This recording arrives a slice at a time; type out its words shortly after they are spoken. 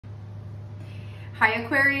Hi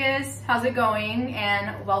Aquarius, how's it going?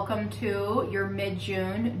 And welcome to your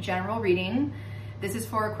mid-June general reading. This is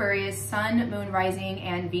for Aquarius Sun, Moon, Rising,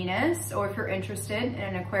 and Venus. Or if you're interested in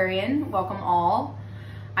an Aquarian, welcome all.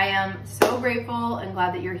 I am so grateful and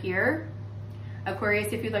glad that you're here.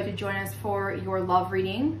 Aquarius, if you'd like to join us for your love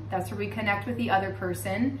reading, that's where we connect with the other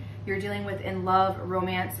person you're dealing with in love,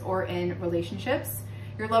 romance, or in relationships.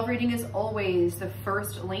 Your love reading is always the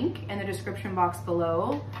first link in the description box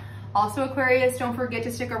below. Also, Aquarius, don't forget to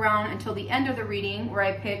stick around until the end of the reading where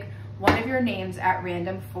I pick one of your names at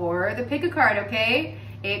random for the pick a card, okay?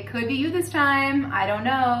 It could be you this time, I don't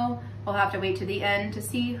know. We'll have to wait to the end to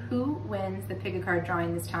see who wins the pick a card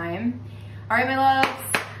drawing this time. All right, my loves.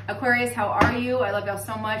 Aquarius, how are you? I love y'all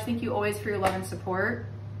so much. Thank you always for your love and support.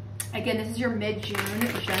 Again, this is your mid-June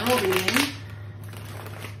general reading.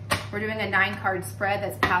 We're doing a 9-card spread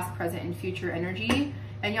that's past, present, and future energy.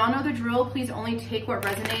 And y'all know the drill. Please only take what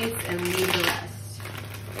resonates and leave the rest.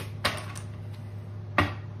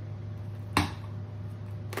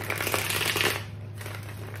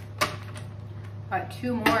 All right,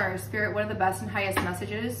 2 more. Spirit, what are the best and highest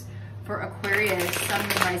messages for Aquarius, Sun,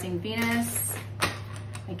 Moon, Rising, Venus?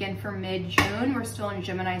 Again, for mid-June, we're still in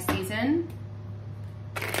Gemini season.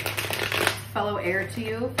 Fellow air to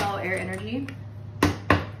you, fellow air energy.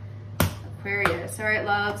 Aquarius. All right,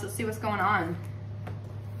 loves, let's see what's going on.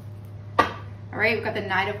 All right, we've got the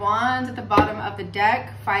Knight of Wands at the bottom of the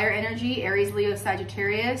deck. Fire energy, Aries, Leo,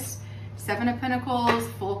 Sagittarius. 7 of Pentacles,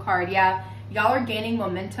 full card. Yeah, y'all are gaining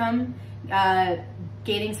momentum,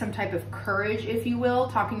 gaining some type of courage, if you will,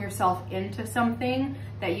 talking yourself into something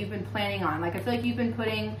that you've been planning on. Like, I feel like you've been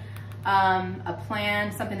putting a plan,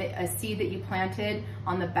 a seed that you planted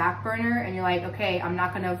on the back burner, and you're like, okay, I'm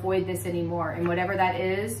not gonna avoid this anymore. And whatever that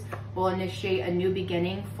is will initiate a new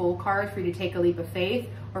beginning, full card, for you to take a leap of faith,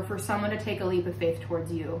 or for someone to take a leap of faith towards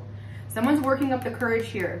you. Someone's working up the courage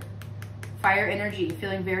here. Fire energy,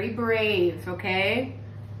 feeling very brave, okay?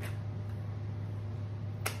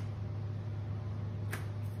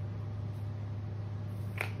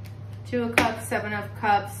 Two of Cups, 7 of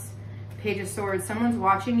Cups, Page of Swords. Someone's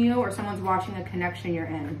watching you, or someone's watching a connection you're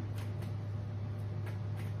in.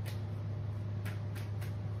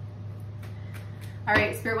 All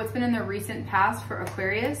right, Spirit, what's been in the recent past for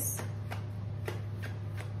Aquarius?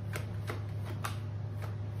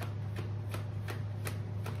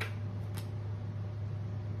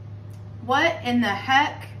 What in the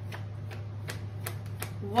heck?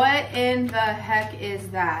 What in the heck is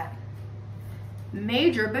that?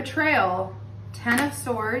 Major betrayal. 10 of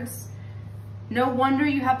Swords. No wonder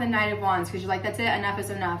you have the Knight of Wands, because you're like, that's it, enough is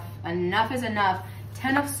enough. Enough is enough.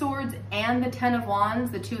 10 of Swords and the 10 of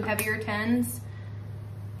Wands, the 2 heavier 10s.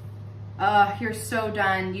 You're so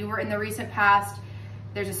done. You were in the recent past.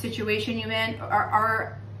 There's a situation you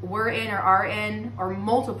were in, or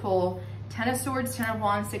multiple 10 of Swords, 10 of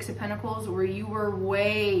Wands, 6 of Pentacles, where you were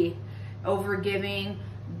way overgiving,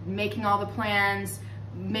 making all the plans,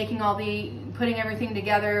 putting everything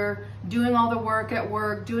together, doing all the work at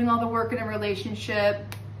work, doing all the work in a relationship,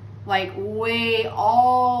 like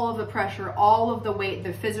all of the pressure, all of the weight,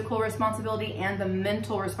 the physical responsibility and the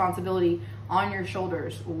mental responsibility on your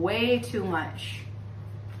shoulders. Way too much.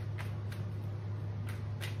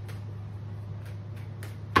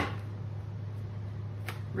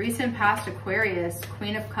 Recent past Aquarius,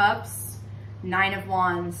 Queen of Cups, 9 of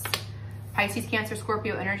Wands. Pisces, Cancer,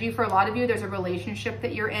 Scorpio energy. For a lot of you, there's a relationship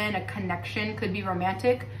that you're in, a connection. Could be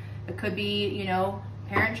romantic. It could be, you know,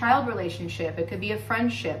 parent-child relationship. It could be a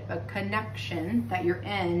friendship, a connection that you're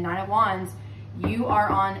in. 9 of Wands. You are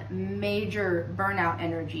on major burnout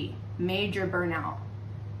energy. Major burnout.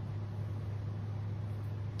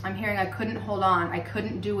 I'm hearing I couldn't hold on. I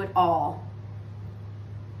couldn't do it all.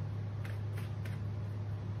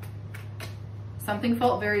 Something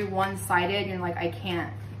felt very one-sided. And you're like, I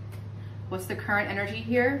can't. What's the current energy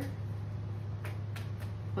here?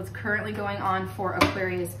 What's currently going on for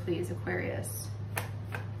Aquarius, please, Aquarius?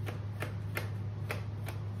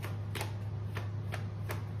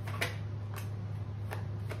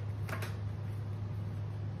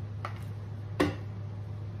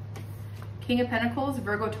 King of Pentacles,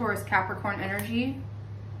 Virgo, Taurus, Capricorn energy.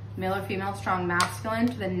 Male or female, strong masculine,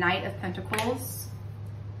 to the Knight of Pentacles.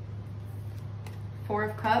 4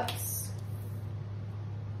 of Cups.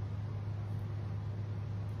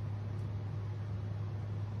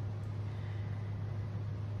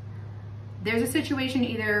 There's a situation,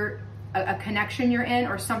 either a connection you're in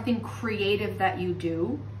or something creative that you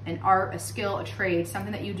do, an art, a skill, a trade,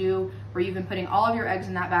 something that you do where you've been putting all of your eggs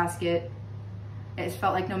in that basket. It's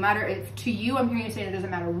felt like no matter, if to you, I'm hearing you saying it doesn't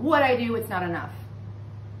matter what I do, it's not enough.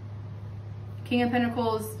 King of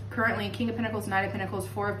Pentacles, currently King of Pentacles, Knight of Pentacles,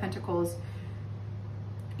 Four of Pentacles.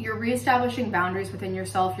 You're reestablishing boundaries within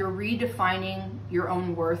yourself. You're redefining your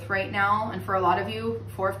own worth right now. And for a lot of you,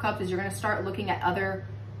 Four of Cups is you're going to start looking at other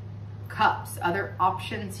cups, other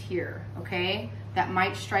options here, okay? That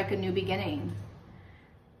might strike a new beginning.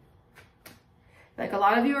 Like a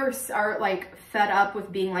lot of you are like fed up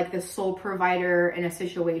with being like the sole provider in a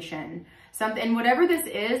situation. And whatever this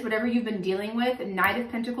is, whatever you've been dealing with, Knight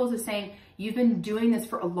of Pentacles is saying you've been doing this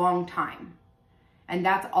for a long time. And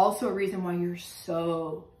that's also a reason why you're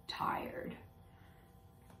so tired.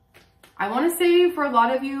 I want to say for a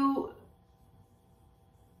lot of you,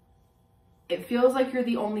 it feels like you're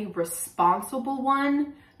the only responsible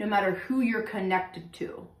one, no matter who you're connected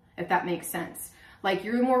to, if that makes sense. Like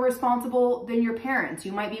you're more responsible than your parents.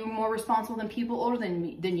 You might be more responsible than people older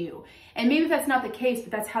than you. And maybe that's not the case,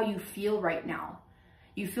 but that's how you feel right now.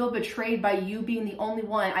 You feel betrayed by you being the only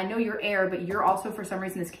one. I know you're air, but you're also for some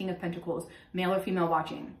reason this King of Pentacles, male or female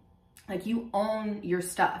watching. Like you own your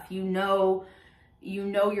stuff. You know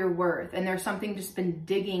your worth, and there's something just been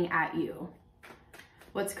digging at you.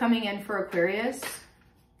 What's coming in for Aquarius?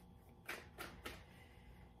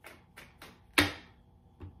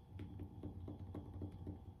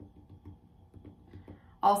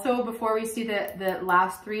 Also, before we see the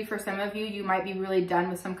last three, for some of you, you might be really done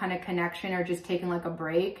with some kind of connection or just taking like a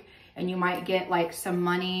break, and you might get like some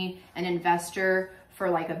money, an investor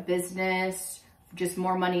for like a business, just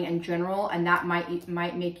more money in general, and that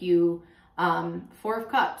might make you, Four of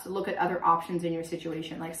Cups, look at other options in your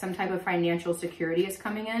situation, like some type of financial security is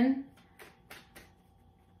coming in.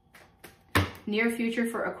 Near future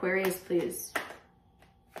for Aquarius, please.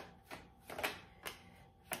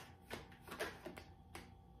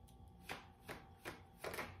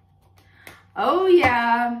 Oh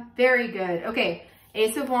yeah, very good. Okay,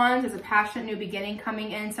 Ace of Wands is a passionate new beginning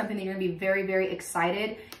coming in, something that you're gonna be very, very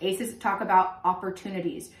excited. Aces talk about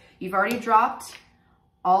opportunities. You've already dropped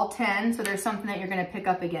all 10, so there's something that you're gonna pick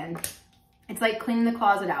up again. It's like cleaning the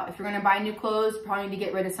closet out. If you're gonna buy new clothes, you probably need to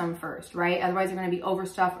get rid of some first, right? Otherwise you're gonna be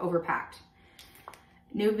overstuffed, overpacked.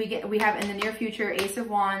 We have in the near future, Ace of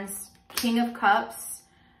Wands, King of Cups,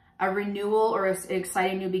 a renewal or an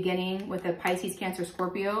exciting new beginning with a Pisces, Cancer,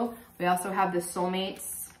 Scorpio. We also have the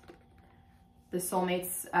soulmates. The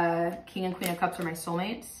soulmates, King and Queen of Cups are my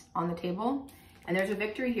soulmates on the table. And there's a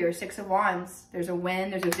victory here, Six of Wands. There's a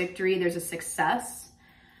win, there's a victory, there's a success.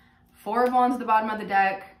 Four of Wands at the bottom of the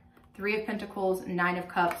deck, Three of Pentacles, Nine of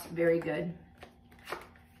Cups, very good.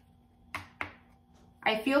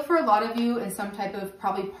 I feel for a lot of you in some type of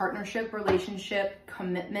probably partnership, relationship,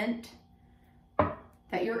 commitment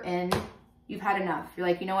that you're in. You've had enough. You're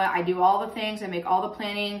like, you know what? I do all the things. I make all the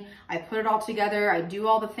planning. I put it all together. I do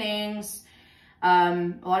all the things.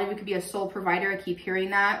 A lot of you could be a sole provider. I keep hearing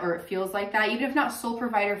that, or it feels like that. Even if not sole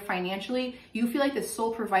provider financially, you feel like the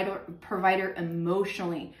sole provider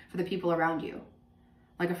emotionally for the people around you.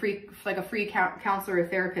 Like a free counselor or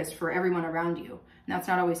therapist for everyone around you. And that's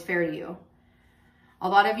not always fair to you. A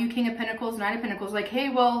lot of you, King of Pentacles, Nine of Pentacles, like, hey,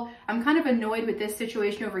 well, I'm kind of annoyed with this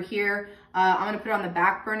situation over here. I'm going to put it on the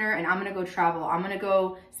back burner and I'm going to go travel. I'm going to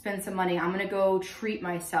go spend some money. I'm going to go treat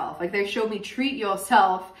myself. Like they showed me Treat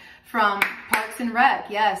Yourself from Parks and Rec.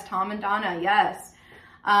 Yes. Tom and Donna. Yes.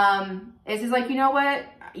 It's just like, you know what?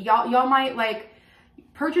 Y'all might like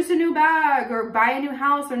purchase a new bag or buy a new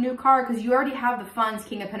house or new car because you already have the funds,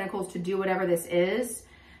 King of Pentacles, to do whatever this is,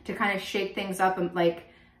 to kind of shake things up and like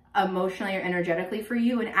emotionally or energetically for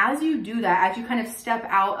you. And as you do that, as you kind of step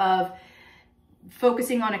out of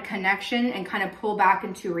focusing on a connection and kind of pull back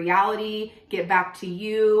into reality, get back to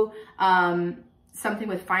you, something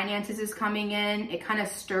with finances is coming in, it kind of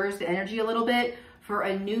stirs the energy a little bit for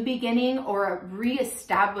a new beginning or a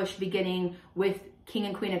reestablished beginning with King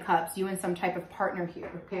and Queen of Cups, you and some type of partner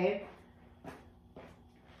here, okay?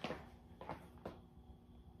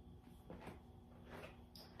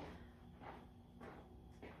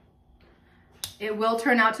 It will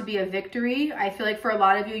turn out to be a victory. I feel like for a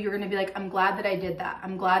lot of you, you're going to be like, I'm glad that I did that.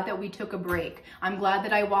 I'm glad that we took a break. I'm glad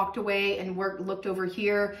that I walked away and looked over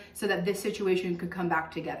here so that this situation could come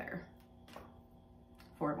back together.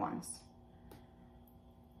 Four of Wands.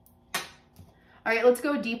 All right, let's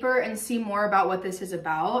go deeper and see more about what this is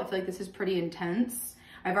about. I feel like this is pretty intense.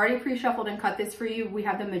 I've already pre-shuffled and cut this for you. We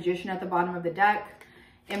have the Magician at the bottom of the deck,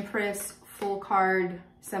 Empress, full card,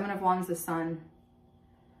 Seven of Wands, the Sun.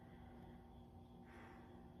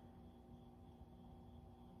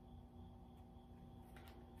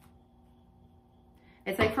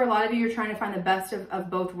 It's like for a lot of you, you're trying to find the best of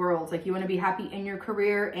both worlds. Like you want to be happy in your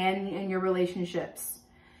career and in your relationships.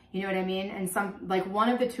 You know what I mean? And like one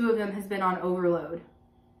of the two of them has been on overload.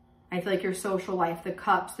 I feel like your social life, the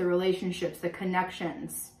cups, the relationships, the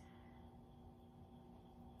connections.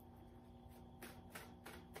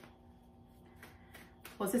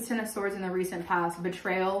 What's this Ten of Swords in the recent past?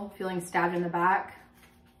 Betrayal, feeling stabbed in the back.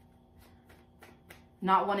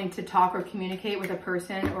 Not wanting to talk or communicate with a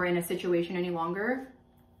person or in a situation any longer.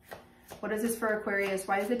 What is this for Aquarius?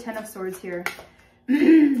 Why is the Ten of Swords here?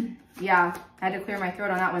 Yeah, I had to clear my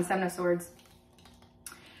throat on that one. Seven of Swords.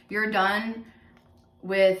 You're done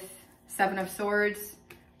with Seven of Swords.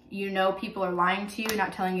 You know people are lying to you,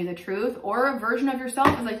 not telling you the truth. Or a version of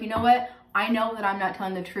yourself is like, you know what? I know that I'm not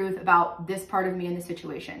telling the truth about this part of me in this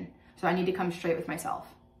situation. So I need to come straight with myself.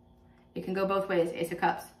 It can go both ways. Ace of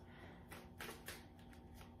Cups.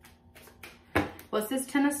 What's this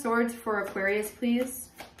Ten of Swords for Aquarius, please?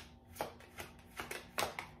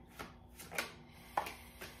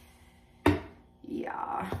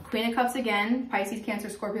 Yeah. Queen of Cups again. Pisces, Cancer,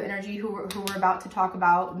 Scorpio energy, who we're about to talk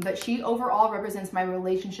about. But she overall represents my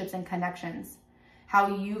relationships and connections.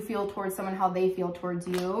 How you feel towards someone, how they feel towards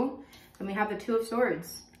you. And we have the Two of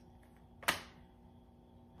Swords.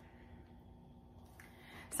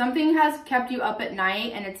 Something has kept you up at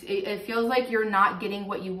night, and it feels like you're not getting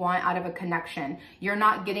what you want out of a connection. You're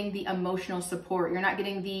not getting the emotional support. You're not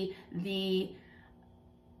getting the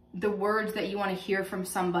words that you want to hear from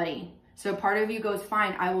somebody. So part of you goes,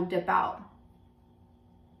 fine, I will dip out.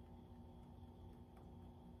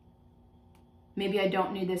 Maybe I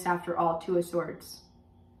don't need this after all. Two of Swords.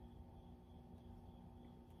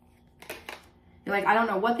 You're like, I don't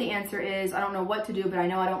know what the answer is. I don't know what to do, but I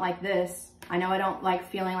know I don't like this. I know I don't like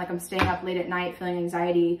feeling like I'm staying up late at night, feeling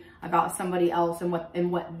anxiety about somebody else and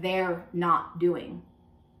what they're not doing.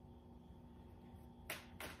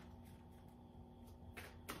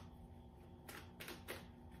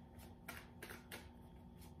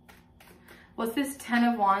 What's this Ten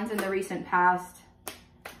of Wands in the recent past?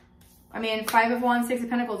 I mean, Five of Wands, Six of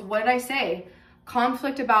Pentacles. What did I say?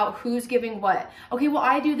 Conflict about who's giving what. Okay, well,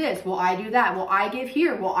 I do this. Well, I do that. Well, I give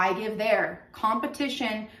here. Well, I give there.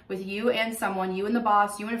 Competition with you and someone, you and the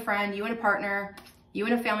boss, you and a friend, you and a partner, you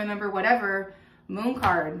and a family member, whatever. Moon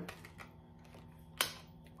card.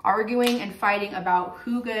 Arguing and fighting about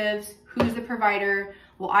who gives, who's the provider.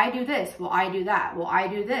 Well, I do this. Well, I do that. Well, I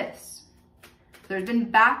do this. There's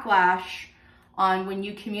been backlash on when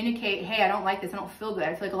you communicate, hey, I don't like this. I don't feel good.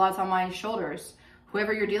 I feel like a lot's on my shoulders.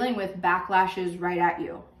 Whoever you're dealing with backlashes right at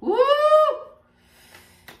you. Woo!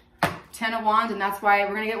 Ten of Wands, and that's why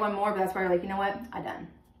we're going to get one more, but that's why you're like, you know what? I'm done.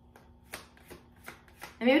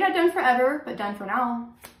 And maybe not done forever, but done for now.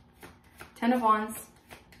 Ten of Wands.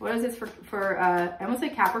 What is this for I almost say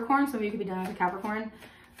Capricorn, so maybe you could be done with a Capricorn.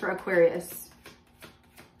 For Aquarius.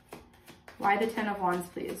 Why the Ten of Wands,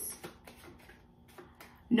 please?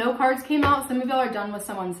 No cards came out. Some of y'all are done with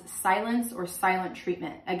someone's silence or silent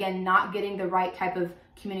treatment. Again, not getting the right type of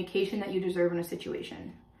communication that you deserve in a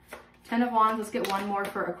situation. Ten of Wands. Let's get one more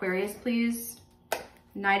for Aquarius, please.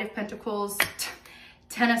 Knight of Pentacles.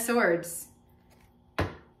 Ten of Swords.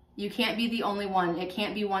 You can't be the only one. It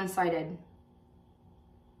can't be one-sided.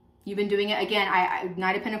 You've been doing it again.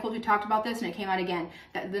 Knight of Pentacles, we talked about this and it came out again.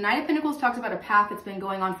 The Knight of Pentacles talks about a path that's been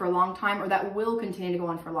going on for a long time or that will continue to go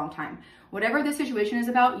on for a long time. Whatever this situation is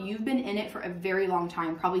about, you've been in it for a very long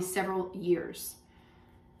time, probably several years.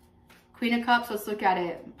 Queen of Cups, let's look at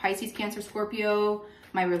it. Pisces, Cancer, Scorpio,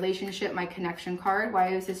 my relationship, my connection card. Why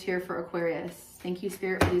is this here for Aquarius? Thank you,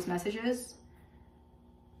 Spirit, for these messages.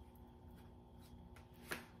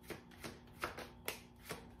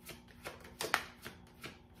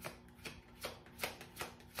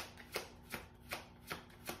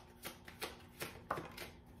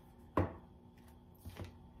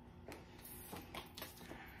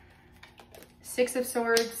 Six of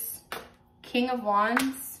Swords, King of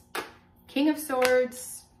Wands, King of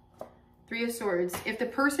Swords, Three of Swords. If the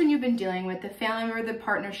person you've been dealing with, the family member, the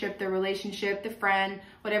partnership, the relationship, the friend,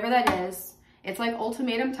 whatever that is, it's like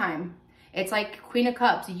ultimatum time. It's like Queen of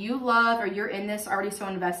Cups. You love, or you're in this already so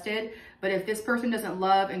invested, but if this person doesn't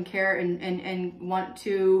love and care and want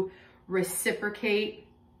to reciprocate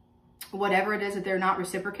whatever it is that they're not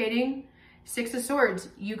reciprocating, Six of Swords,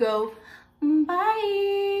 you go,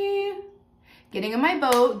 bye. Getting in my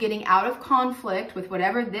boat, getting out of conflict with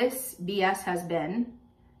whatever this BS has been,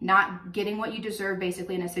 not getting what you deserve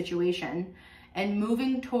basically in a situation, and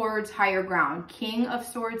moving towards higher ground. King of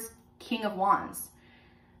Swords, King of Wands.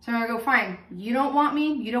 So I'm gonna go, fine, you don't want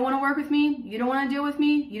me, you don't wanna work with me, you don't wanna deal with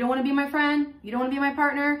me, you don't wanna be my friend, you don't wanna be my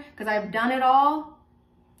partner, because I've done it all.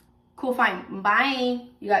 Cool, fine, bye.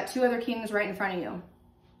 You got two other kings right in front of you.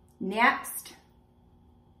 Next.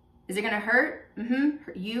 Is it gonna hurt?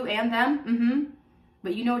 You and them?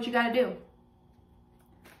 But you know what you gotta do.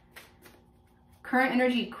 current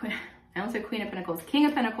energy, I almost said Queen of Pentacles, King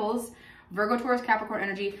of Pentacles, Virgo, Taurus, Capricorn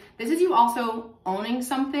energy. This is you also owning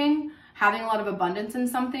something, having a lot of abundance in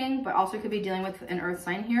something, but also could be dealing with an earth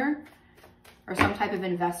sign here or some type of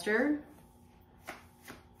investor.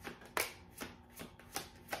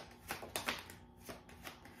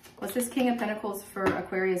 What's this King of Pentacles for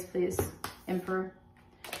Aquarius, please? Emperor,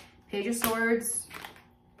 Page of Swords,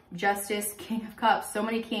 Justice, King of Cups. So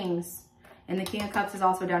many kings. And the King of Cups is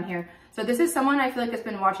also down here. So this is someone I feel like has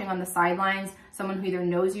been watching on the sidelines. Someone who either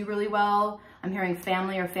knows you really well. I'm hearing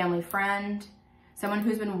family or family friend. Someone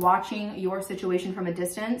who's been watching your situation from a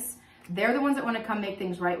distance. They're the ones that want to come make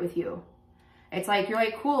things right with you. It's like, you're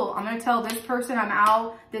like, cool, I'm going to tell this person I'm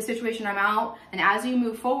out, this situation I'm out. And as you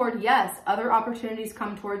move forward, yes, other opportunities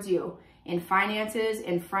come towards you in finances,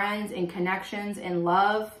 in friends, in connections, in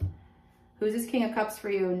love. Who's this King of Cups for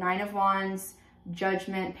you? Nine of Wands,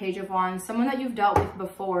 Judgment, Page of Wands, someone that you've dealt with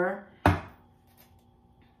before.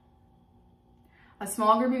 A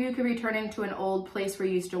small group of you could be returning to an old place where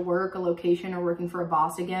you used to work, a location, or working for a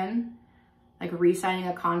boss again. Like re-signing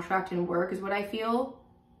a contract and work is what I feel.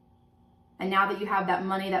 And now that you have that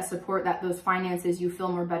money, that support, that those finances, you feel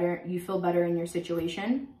more better. You feel better in your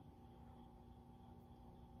situation.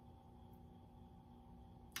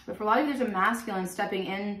 But for a lot of you, there's a masculine stepping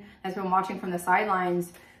in that's been watching from the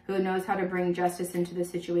sidelines who knows how to bring justice into the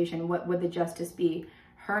situation. What would the justice be?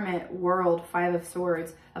 Hermit, World, Five of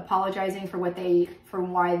Swords, apologizing for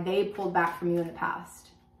why they pulled back from you in the past.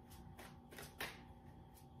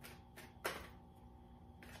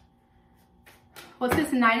 What's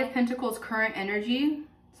this Knight of Pentacles current energy?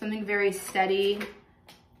 Something very steady.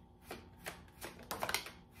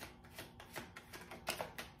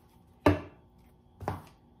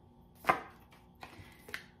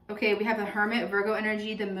 Okay, we have the Hermit, Virgo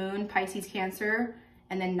energy, the Moon, Pisces, Cancer,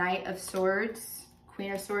 and the Knight of Swords,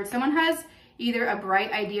 Queen of Swords. Someone has either a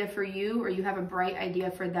bright idea for you or you have a bright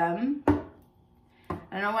idea for them. I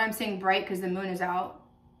don't know why I'm saying bright because the moon is out.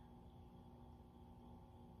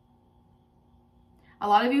 A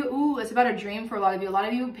lot of you, ooh, it's about a dream for a lot of you. A lot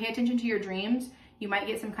of you pay attention to your dreams. You might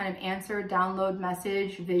get some kind of answer, download,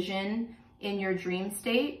 message, vision in your dream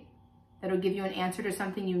state that'll give you an answer to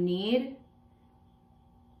something you need.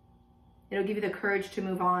 It'll give you the courage to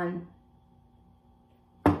move on.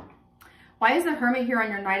 Why is the Hermit here on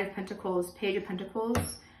your Knight of Pentacles, Page of Pentacles?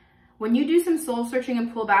 When you do some soul searching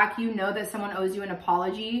and pull back, you know that someone owes you an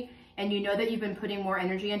apology and you know that you've been putting more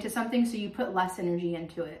energy into something, so you put less energy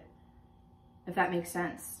into it. If that makes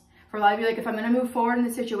sense. For a lot of you, like, if I'm going to move forward in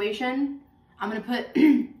the situation, I'm going to put,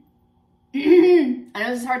 I know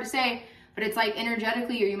this is hard to say, but it's like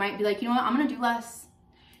energetically, or you might be like, you know what, I'm going to do less.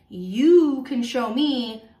 You can show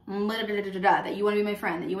me that you want to be my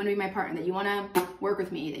friend, that you want to be my partner, that you want to work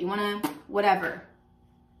with me, that you want to whatever.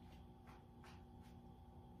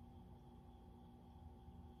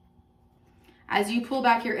 As you pull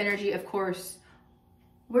back your energy, of course,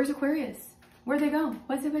 where's Aquarius? Where'd they go?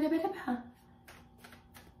 What's it?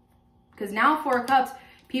 Because now, Four of Cups,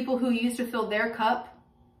 people who used to fill their cup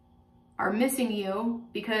are missing you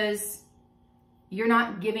because you're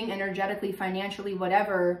not giving energetically, financially,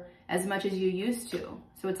 whatever, as much as you used to.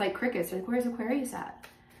 So it's like crickets. Like, where's Aquarius at?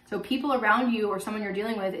 So people around you or someone you're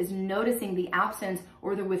dealing with is noticing the absence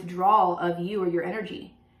or the withdrawal of you or your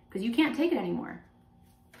energy because you can't take it anymore.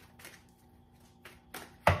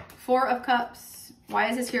 Four of Cups.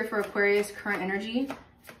 Why is this here for Aquarius current energy?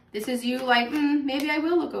 This is you like, maybe I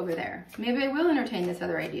will look over there. Maybe I will entertain this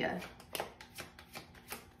other idea.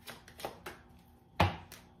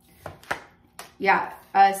 Yeah,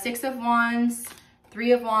 Six of Wands,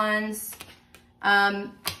 Three of Wands,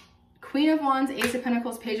 Queen of Wands, Ace of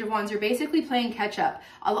Pentacles, Page of Wands. You're basically playing catch up.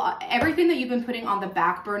 Everything that you've been putting on the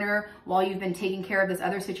back burner while you've been taking care of this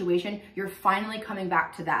other situation, you're finally coming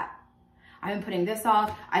back to that. I've been putting this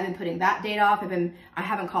off. I've been putting that date off. I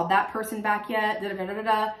haven't called that person back yet,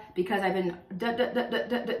 because I've been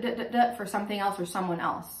for something else or someone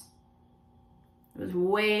else. It was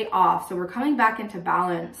way off. So we're coming back into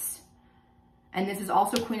balance. And this is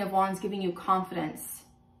also Queen of Wands giving you confidence.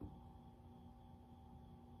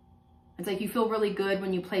 It's like you feel really good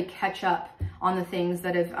when you play catch up on the things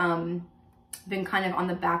that have been kind of on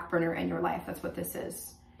the back burner in your life. That's what this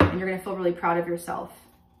is. And you're going to feel really proud of yourself.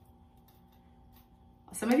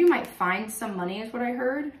 Some of you might find some money is what I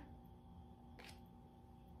heard.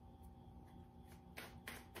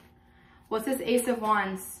 What's this Ace of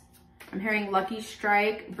Wands? I'm hearing lucky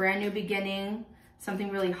strike, brand new beginning,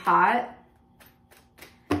 something really hot.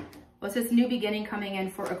 What's this new beginning coming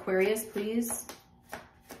in for Aquarius, please?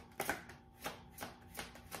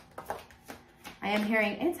 I am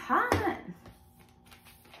hearing it's hot.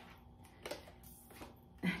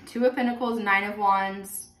 Two of Pentacles, Nine of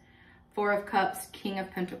Wands, Four of Cups, King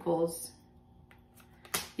of Pentacles.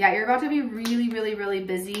 Yeah, you're about to be really, really, really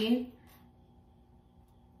busy.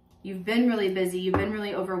 You've been really busy. You've been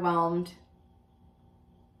really overwhelmed.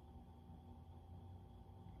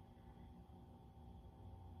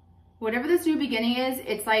 Whatever this new beginning is,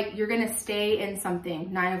 it's like you're going to stay in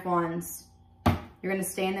something. Nine of Wands. You're going to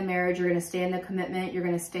stay in the marriage. You're going to stay in the commitment. You're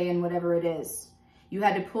going to stay in whatever it is. You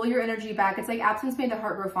had to pull your energy back. It's like absence made the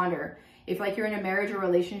heart grow fonder. If like you're in a marriage or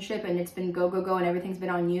relationship and it's been go, go, go and everything's been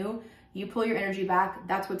on you, you pull your energy back.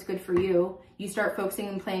 That's what's good for you. You start focusing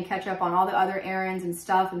and playing catch up on all the other errands and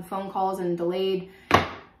stuff and phone calls and delayed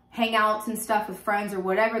hangouts and stuff with friends or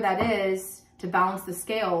whatever that is to balance the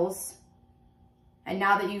scales. And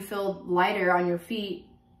now that you feel lighter on your feet,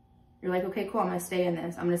 you're like, okay, cool, I'm going to stay in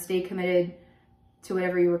this. I'm going to stay committed to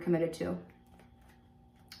whatever you were committed to,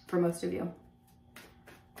 for most of you.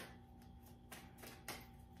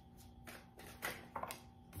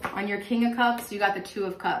 On your King of Cups, you got the Two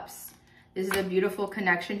of Cups. This is a beautiful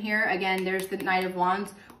connection here. Again, there's the Knight of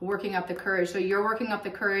Wands working up the courage. So you're working up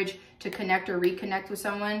the courage to connect or reconnect with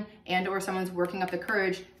someone, and or someone's working up the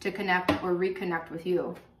courage to connect or reconnect with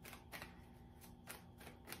you.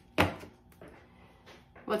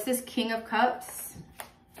 What's this King of Cups?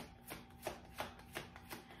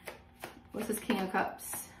 What's this King of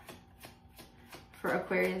Cups for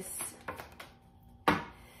Aquarius?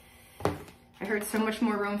 I heard so much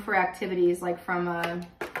more room for activities, like from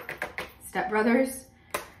stepbrothers.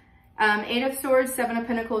 Eight of Swords, Seven of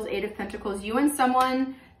Pentacles, Eight of Pentacles. You and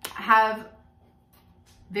someone have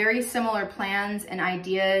very similar plans and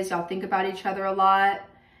ideas. Y'all think about each other a lot.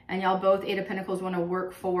 And y'all both, Eight of Pentacles, want to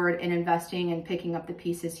work forward in investing and picking up the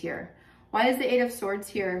pieces here. Why is the Eight of Swords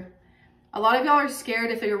here? A lot of y'all are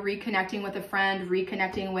scared if you're reconnecting with a friend,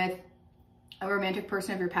 reconnecting with a romantic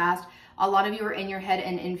person of your past. A lot of you are in your head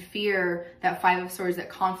and in fear that Five of Swords, that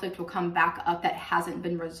conflict will come back up that hasn't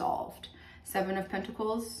been resolved. Seven of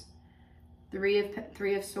Pentacles, Three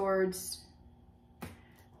of Swords,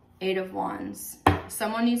 Eight of Wands.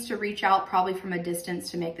 Someone needs to reach out probably from a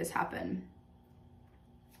distance to make this happen.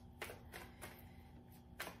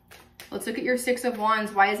 Let's look at your Six of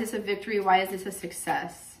Wands. Why is this a victory? Why is this a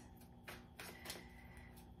success?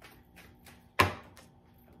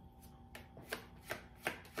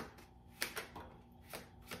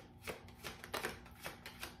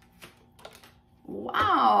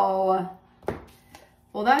 Wow.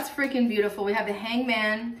 Well, that's freaking beautiful. We have the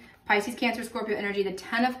Hangman, Pisces, Cancer, Scorpio energy, the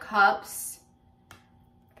Ten of Cups,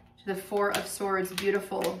 to the Four of Swords.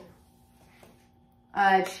 Beautiful.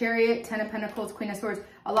 Chariot, Ten of Pentacles, Queen of Swords.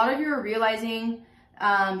 A lot of you are realizing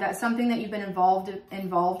that something that you've been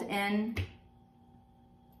involved in,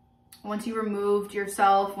 once you removed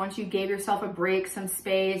yourself, once you gave yourself a break, some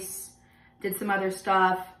space, did some other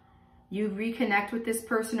stuff, you reconnect with this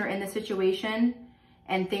person or in the situation,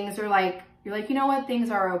 and things are like, you're like, you know what, things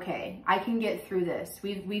are okay. I can get through this.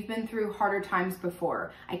 We've been through harder times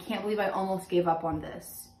before. I can't believe I almost gave up on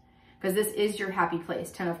this. Because this is your happy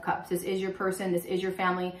place, Ten of Cups. This is your person. This is your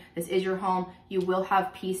family. This is your home. You will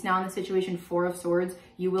have peace now in the situation. Four of Swords.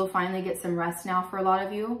 You will finally get some rest now for a lot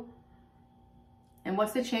of you. And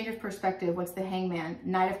what's the change of perspective? What's the Hangman?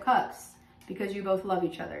 Knight of Cups. Because you both love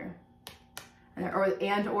each other. Or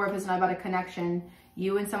if it's not about a connection,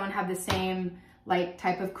 you and someone have the same like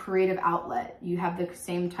type of creative outlet. You have the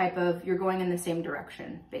same type of, you're going in the same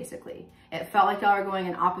direction, basically. It felt like y'all are going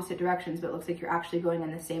in opposite directions, but it looks like you're actually going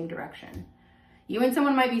in the same direction. You and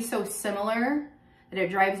someone might be so similar that it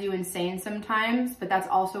drives you insane sometimes, but that's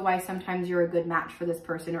also why sometimes you're a good match for this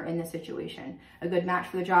person or in this situation. A good match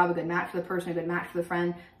for the job, a good match for the person, a good match for the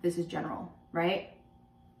friend. This is general, right?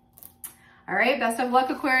 All right, best of luck,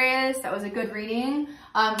 Aquarius. That was a good reading.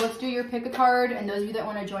 Let's do your pick a card. And those of you that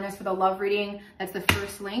want to join us for the love reading, that's the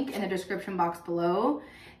first link in the description box below.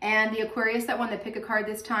 And the Aquarius that won the pick a card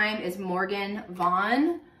this time is Morgan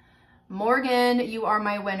Vaughn. Morgan, you are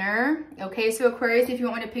my winner. Okay, so Aquarius, if you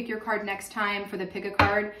want me to pick your card next time for the pick a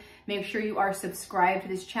card, make sure you are subscribed to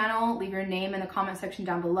this channel. Leave your name in the comment section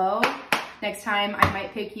down below. Next time, I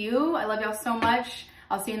might pick you. I love y'all so much.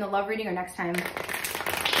 I'll see you in the love reading or next time.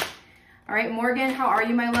 All right, Morgan, how are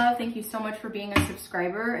you, my love? Thank you so much for being a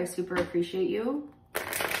subscriber. I super appreciate you.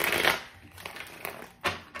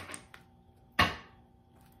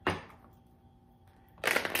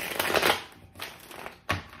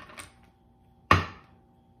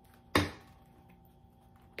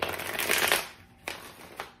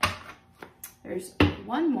 There's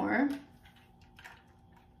one more.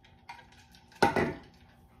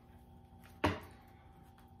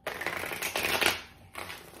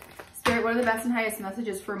 What are the best and highest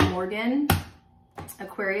messages for Morgan?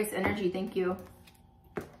 Aquarius energy, thank you.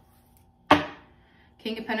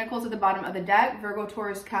 King of Pentacles at the bottom of the deck, Virgo,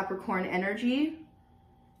 Taurus, Capricorn energy.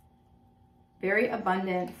 Very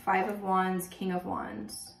abundant, 5 of Wands, King of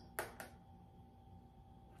Wands.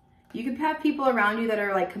 You could have people around you that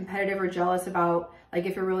are like competitive or jealous about, like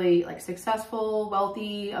if you're really like successful,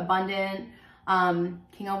 wealthy, abundant.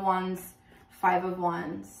 King of Wands, 5 of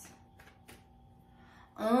Wands.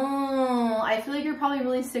 Oh, I feel like you're probably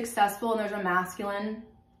really successful and there's a masculine.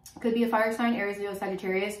 Could be a fire sign, Aries, Leo,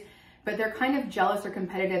 Sagittarius. But they're kind of jealous or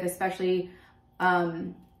competitive, especially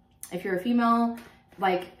if you're a female,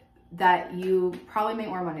 like that you probably make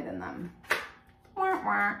more money than them. Wah,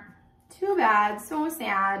 wah. Too bad, so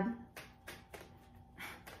sad.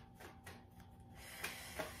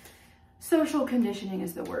 Social conditioning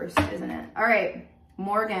is the worst, isn't it? All right,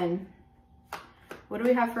 Morgan. What do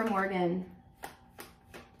we have for Morgan?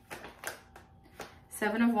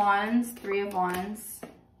 7 of Wands, 3 of Wands.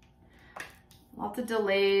 Lots of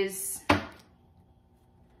delays.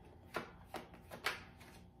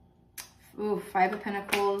 Ooh, 5 of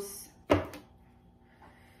Pentacles.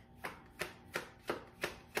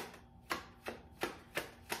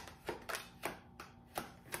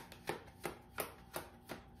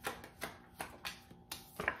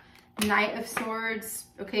 Knight of Swords.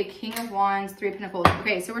 Okay, King of Wands, 3 of Pentacles.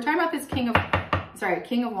 Okay, so we're talking about this King of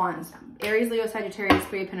Wands. Aries, Leo, Sagittarius,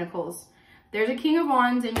 3 of Pentacles. There's a King of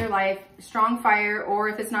Wands in your life, strong fire, or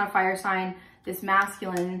if it's not a fire sign, this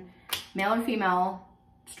masculine, male or female,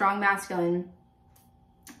 strong masculine,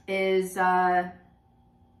 is I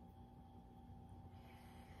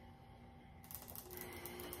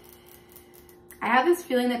have this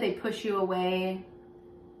feeling that they push you away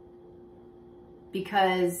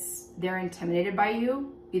because they're intimidated by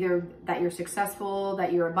you, either that you're successful,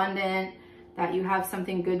 that you're abundant, that you have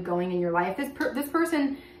something good going in your life. This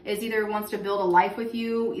person is either wants to build a life with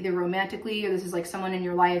you, either romantically, or this is like someone in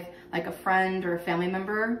your life, like a friend or a family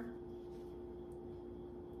member.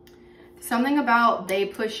 Something about they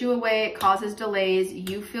push you away, it causes delays,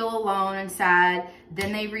 you feel alone and sad,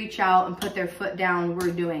 then they reach out and put their foot down,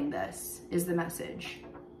 we're doing this, is the message.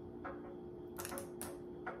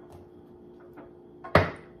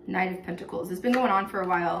 Knight of Pentacles. It's been going on for a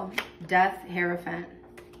while. Death, Hierophant.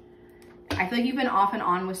 I feel like you've been off and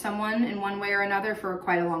on with someone in one way or another for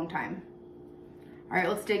quite a long time. All right,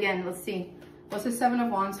 let's dig in. Let's see. What's the 7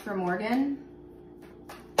 of Wands for Morgan?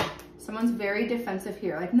 Someone's very defensive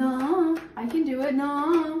here. Like, no, I can do it.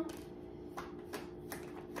 No.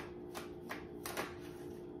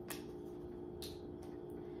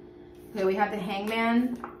 Okay, we have the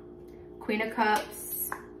Hangman, Queen of Cups,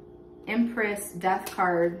 Empress, Death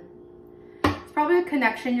card. It's probably a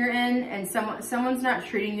connection you're in and someone's not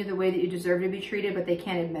treating you the way that you deserve to be treated, but they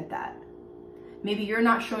can't admit that. Maybe you're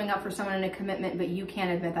not showing up for someone in a commitment, but you can't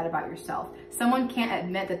admit that about yourself. Someone can't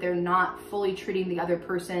admit that they're not fully treating the other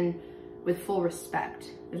person with full respect,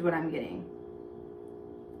 is what I'm getting.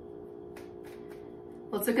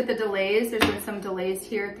 Let's look at the delays. There's been some delays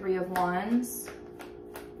here. 3 of Wands.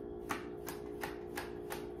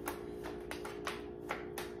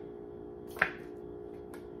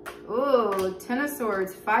 Ooh, 10 of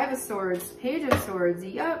Swords, 5 of Swords, Page of Swords.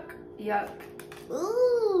 Yuck, yuck.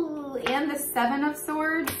 Ooh, and the 7 of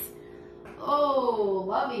Swords. Oh,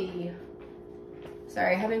 lovey.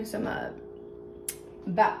 Sorry, having some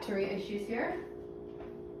bacteria issues here.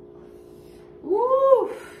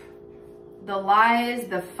 Woo! The lies,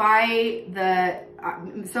 the fight,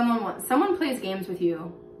 someone plays games with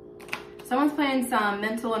you. Someone's playing some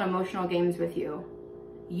mental and emotional games with you.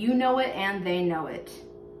 You know it and they know it.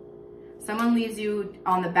 Someone leaves you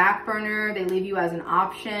on the back burner. They leave you as an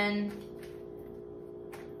option.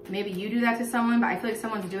 Maybe you do that to someone, but I feel like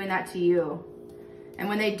someone's doing that to you. And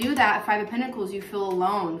when they do that, 5 of Pentacles, you feel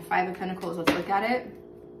alone. 5 of Pentacles, let's look at it.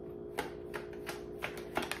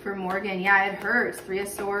 For Morgan, yeah, it hurts. 3 of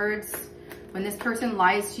Swords. When this person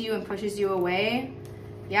lies to you and pushes you away,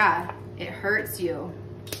 yeah, it hurts you.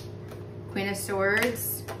 Queen of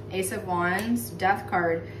Swords, Ace of Wands, Death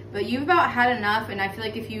card. But you've about had enough, and I feel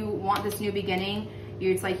like if you want this new beginning,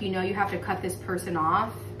 it's like you know you have to cut this person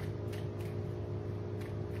off.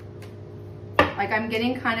 Like I'm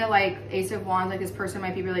getting kind of like Ace of Wands, like this person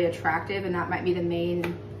might be really attractive and that might be the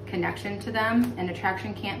main connection to them, and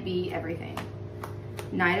attraction can't be everything.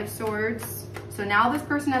 Knight of Swords. So now this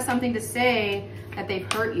person has something to say that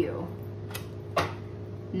they've hurt you.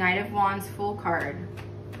 Knight of Wands, Fool card.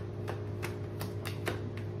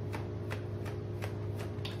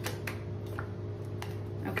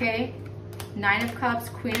 Okay, 9 of Cups,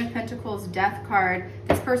 Queen of Pentacles, Death card.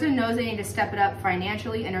 This person knows they need to step it up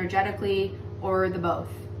financially, energetically, or the both.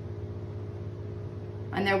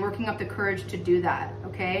 and they're working up the courage to do that,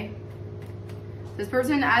 okay? This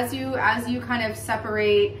person, as you kind of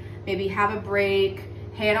separate, maybe have a break,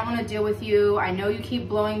 hey, I don't want to deal with you, I know you keep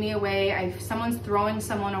blowing me away, someone's throwing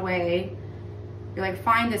someone away, you're like,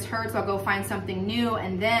 fine, this hurts, I'll go find something new.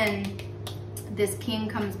 And then this king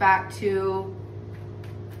comes back to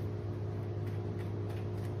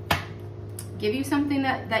give you something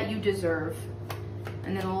that you deserve.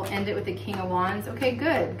 And then we'll end it with the King of Wands. Okay,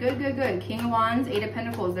 good, good, good, good. King of Wands, 8 of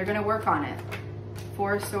Pentacles, they're gonna work on it.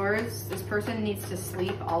 4 of Swords, this person needs to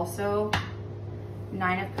sleep also.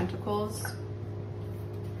 9 of Pentacles.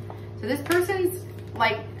 So this person's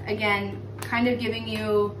like, again, kind of giving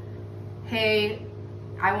you, hey,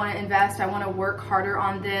 I wanna invest, I wanna work harder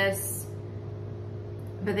on this.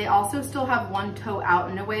 But they also still have one toe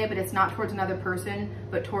out in a way, but it's not towards another person,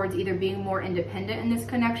 but towards either being more independent in this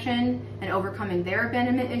connection and overcoming their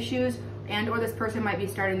abandonment issues, and or this person might be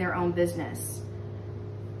starting their own business.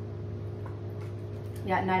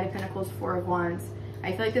 Yeah, 9 of Pentacles, 4 of Wands.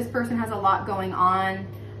 I feel like this person has a lot going on.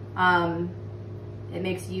 It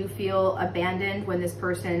makes you feel abandoned when this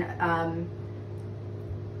person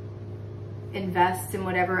invests in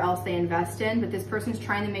whatever else they invest in, but this person's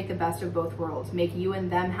trying to make the best of both worlds, make you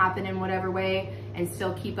and them happen in whatever way, and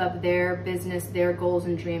still keep up their business, their goals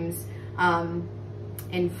and dreams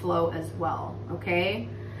in flow as well, okay?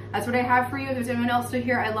 That's what I have for you. If there's anyone else to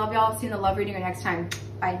hear, I love y'all. See you in the love reading or next time.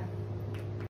 Bye.